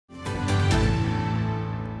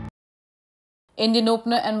Indian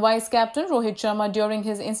opener and vice-captain Rohit Sharma, during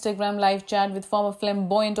his Instagram live chat with former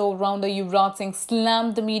flamboyant all-rounder Yuvraj Singh,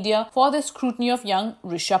 slammed the media for the scrutiny of young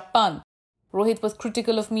Rishabh Pant. Rohit was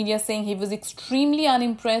critical of media, saying he was extremely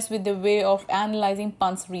unimpressed with the way of analysing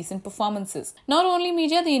Pant's recent performances. Not only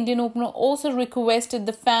media, the Indian opener also requested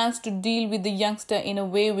the fans to deal with the youngster in a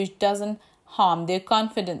way which doesn't harm their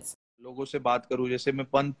confidence. लोगों से बात करूं, जैसे मैं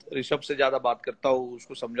पंत ऋषभ से ज्यादा बात करता हूँ,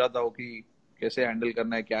 उसको समझाता हूँ कि कैसे हैंडल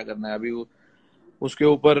करना है, क्या करना है. अभी उसके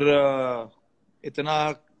ऊपर इतना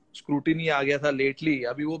स्क्रूटिनी आ गया था लेटली.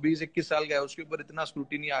 अभी वो 20-21 साल का है, उसके ऊपर इतना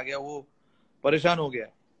स्क्रूटिनी आ गया, वो परेशान हो गया.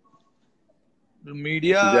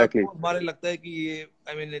 मीडिया को हमारे लगता है कि ये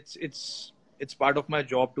I mean it's part of my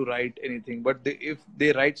job to write anything, but if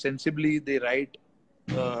they write sensibly, they write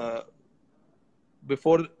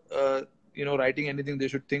before writing anything, they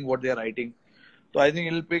should think what they are writing. So I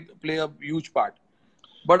think it'll play a huge part.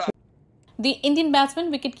 But the Indian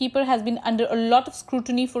batsman wicketkeeper has been under a lot of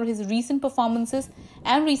scrutiny for his recent performances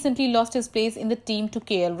and recently lost his place in the team to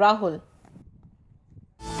KL Rahul.